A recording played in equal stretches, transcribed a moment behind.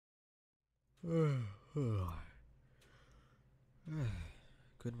Good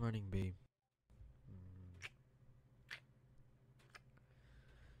morning, babe. Mm,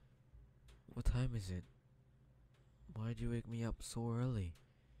 What time is it? Why'd you wake me up so early?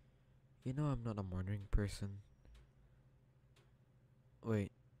 You know I'm not a morning person.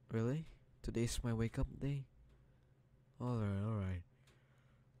 Wait, really? Today's my wake up day? Alright, alright.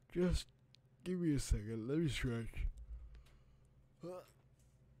 Just give me a second, let me stretch.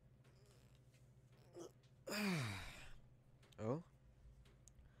 Oh?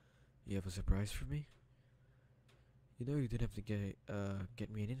 You have a surprise for me? You know you didn't have to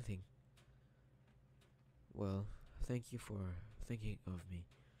get me anything. Well, thank you for thinking of me.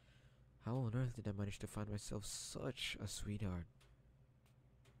 How on earth did I manage to find myself such a sweetheart?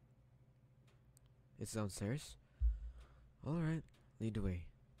 It's downstairs? Alright, lead the way.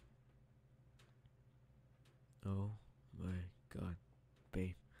 Oh my god,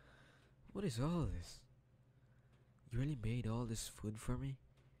 babe. What is all this? You really made all this food for me?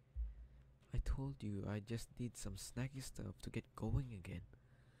 I told you I just need some snacky stuff to get going again.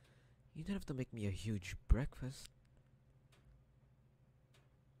 You don't have to make me a huge breakfast.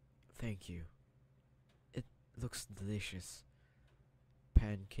 Thank you. It looks delicious.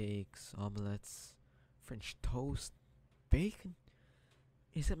 Pancakes, omelets, French toast, bacon.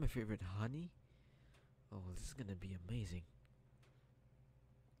 Is that my favorite honey? Oh, this is gonna be amazing.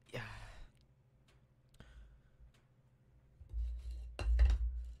 Yeah.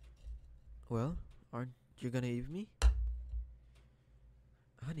 Well, aren't you gonna eat me?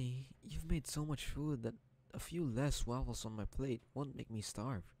 Honey, you've made so much food that a few less waffles on my plate won't make me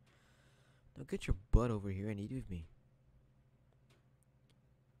starve. Now get your butt over here and eat with me.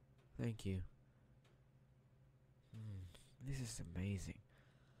 Thank you. Hmm, this is amazing.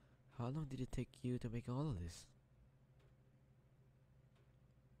 How long did it take you to make all of this?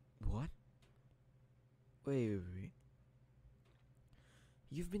 What? Wait.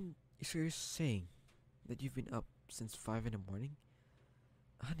 You've been serious saying that you've been up since 5 in the morning?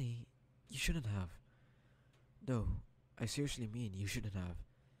 Honey, you shouldn't have. No, I seriously mean you shouldn't have.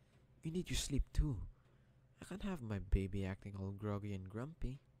 You need your sleep too. I can't have my baby acting all groggy and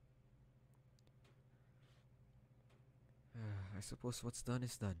grumpy. I suppose what's done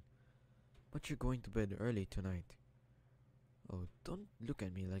is done. But you're going to bed early tonight. Oh, don't look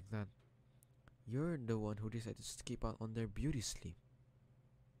at me like that. You're the one who decided to skip out on their beauty sleep.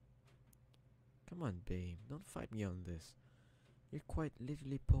 Come on, babe, don't fight me on this. You're quite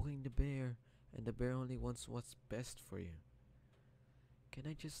literally poking the bear, and the bear only wants what's best for you. Can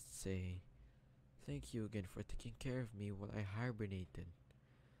I just say, thank you again for taking care of me while I hibernated.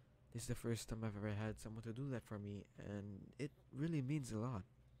 This is the first time I've ever had someone to do that for me, and it really means a lot.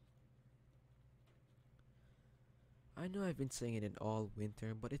 I know I've been saying it in all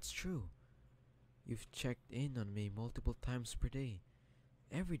winter, but it's true. You've checked in on me multiple times per day,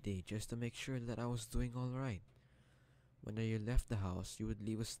 every day, just to make sure that I was doing alright. When you left the house, you would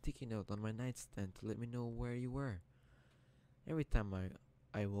leave a sticky note on my nightstand to let me know where you were. Every time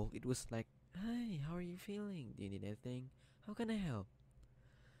I woke, it was like, "Hi, how are you feeling? Do you need anything? How can I help?"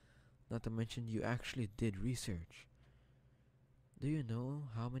 Not to mention, you actually did research. Do you know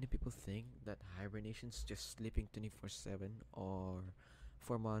how many people think that hibernation's just sleeping 24/7 or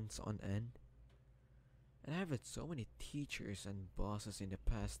for months on end? And I've had so many teachers and bosses in the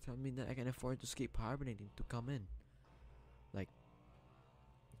past tell me that I can afford to skip hibernating to come in. Like,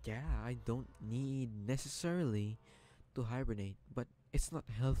 yeah, I don't need necessarily to hibernate, but it's not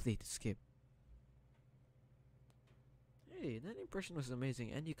healthy to skip. Hey, that impression was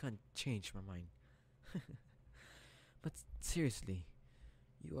amazing, and you can't change my mind. But seriously,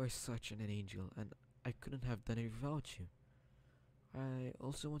 you are such an angel, and I couldn't have done it without you. I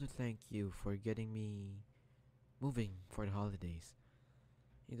also want to thank you for getting me moving for the holidays.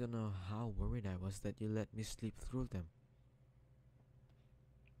 You don't know how worried I was that you let me sleep through them.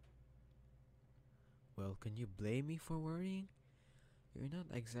 Well, can you blame me for worrying? You're not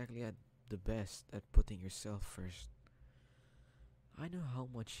exactly at the best at putting yourself first. I know how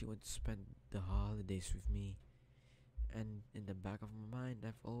much you would spend the holidays with me, and in the back of my mind,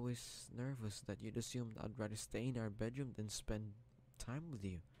 I've always nervous that you'd assume I'd rather stay in our bedroom than spend time with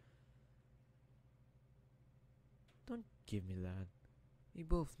you. Don't give me that. We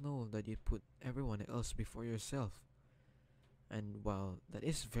both know that you put everyone else before yourself. And while that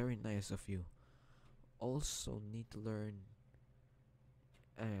is very nice of you, also need to learn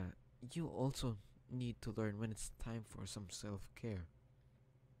uh you also need to learn when it's time for some self-care.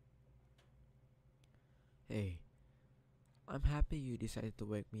 Hey, I'm happy you decided to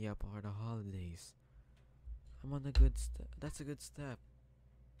wake me up over the holidays. I'm on a good step. That's a good step.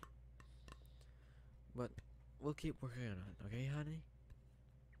 But we'll keep working on it, okay, honey?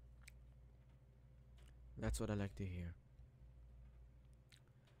 That's what I like to hear.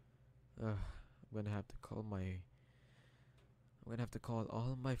 I'm gonna have to call my. I'm gonna have to call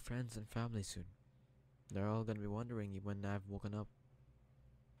all my friends and family soon. They're all gonna be wondering when I've woken up.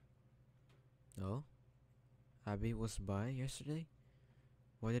 Oh? Abby was by yesterday?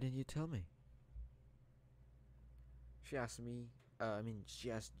 Why didn't you tell me? She asked me.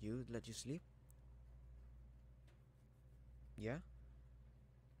 She asked you to let you sleep? Yeah?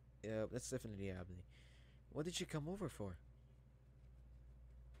 Yeah, that's definitely Abby. What did she come over for?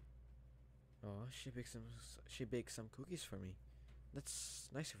 Oh, she baked some cookies for me. That's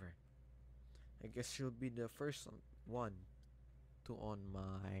nice of her. I guess she'll be the first one to on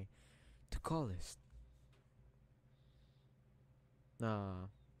my to call list. Nah,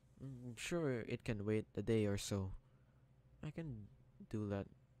 sure it can wait a day or so. I can do that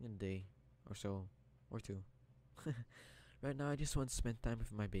in a day or so or two. Right now, I just want to spend time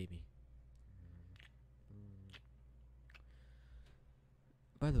with my baby. Mm.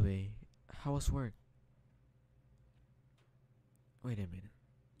 By the way, how was work? Wait a minute.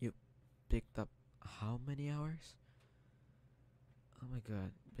 You picked up how many hours? Oh my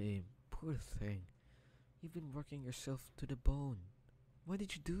god, babe, poor thing. You've been working yourself to the bone. Why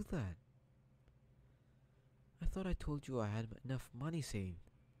did you do that? I thought I told you I had enough money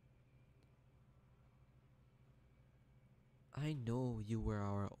saved. I know you were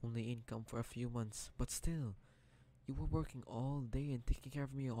our only income for a few months, but still, you were working all day and taking care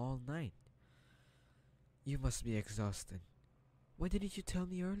of me all night. You must be exhausted. Why didn't you tell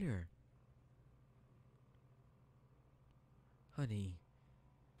me earlier? Honey,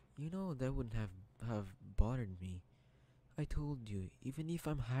 you know that wouldn't have bothered me. I told you, even if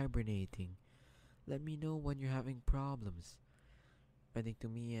I'm hibernating, let me know when you're having problems. Bending to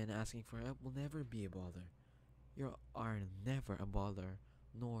me and asking for help will never be a bother. You are never a bother,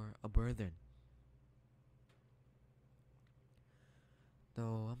 nor a burden.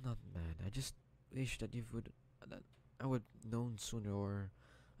 No, I'm not mad. I just wish that you would that I would known sooner, or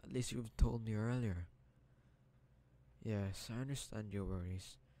at least you've told me earlier. Yes, I understand your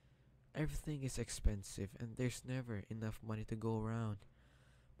worries. Everything is expensive and there's never enough money to go around.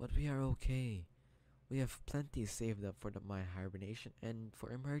 But we are okay. We have plenty saved up for my hibernation and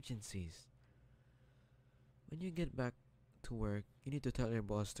for emergencies. When you get back to work, you need to tell your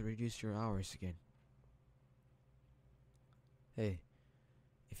boss to reduce your hours again. Hey,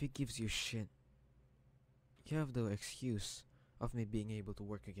 if he gives you shit, you have the excuse of me being able to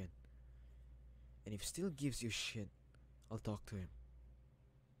work again. And if he still gives you shit, I'll talk to him.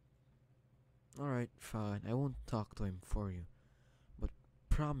 Alright, fine, I won't talk to him for you. But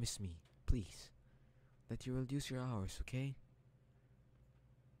promise me, please, that you will reduce your hours, okay?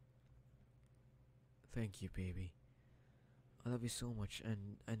 Thank you, baby. I love you so much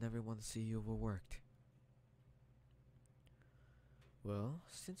and I never want to see you overworked. Well,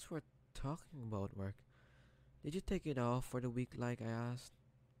 since we're talking about work, did you take it off for the week like I asked?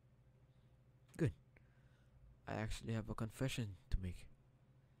 Good. I actually have a confession to make.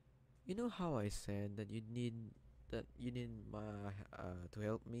 You know how I said that you need my to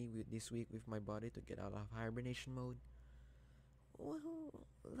help me with this week with my body to get out of hibernation mode? Well,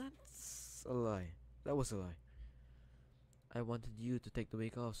 that's a lie. That was a lie. I wanted you to take the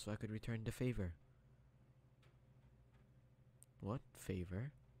week off so I could return the favor. What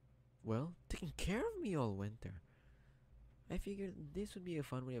favor? Well, taking care of me all winter. I figured this would be a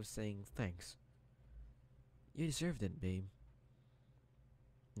fun way of saying thanks. You deserved it, babe.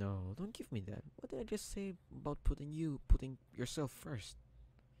 No, don't give me that. What did I just say about putting yourself first?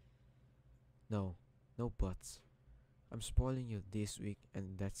 No, no buts. I'm spoiling you this week,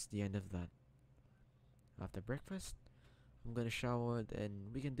 and that's the end of that. After breakfast, I'm gonna shower,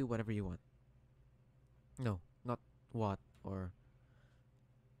 and we can do whatever you want. No, not what or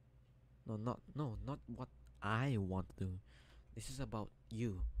not what I want to do. This is about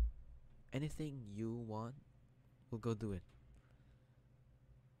you. Anything you want, we'll go do it.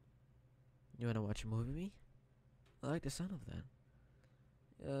 You wanna watch a movie with me? I like the sound of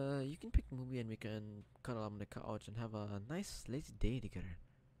that. You can pick a movie and we can cuddle up on the couch and have a nice lazy day together.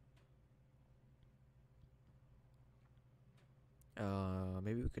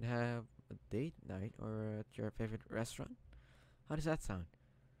 Maybe we could have a date night or at your favorite restaurant. How does that sound?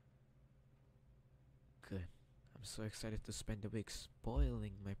 Good. I'm so excited to spend the week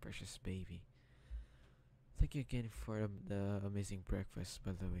spoiling my precious baby. Thank you again for the amazing breakfast,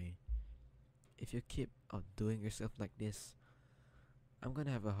 by the way. If you keep outdoing yourself like this, I'm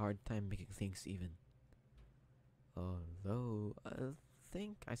gonna have a hard time making things even. Although, I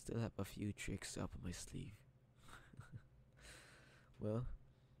think I still have a few tricks up my sleeve. Well,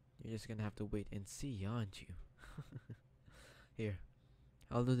 you're just gonna have to wait and see, aren't you? Here,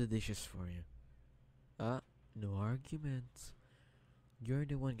 I'll do the dishes for you. No arguments. You're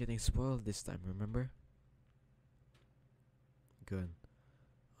the one getting spoiled this time, remember? Good.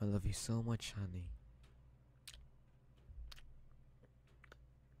 I love you so much, honey.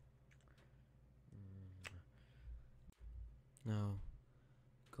 Now,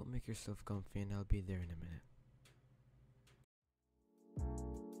 go make yourself comfy and I'll be there in a minute.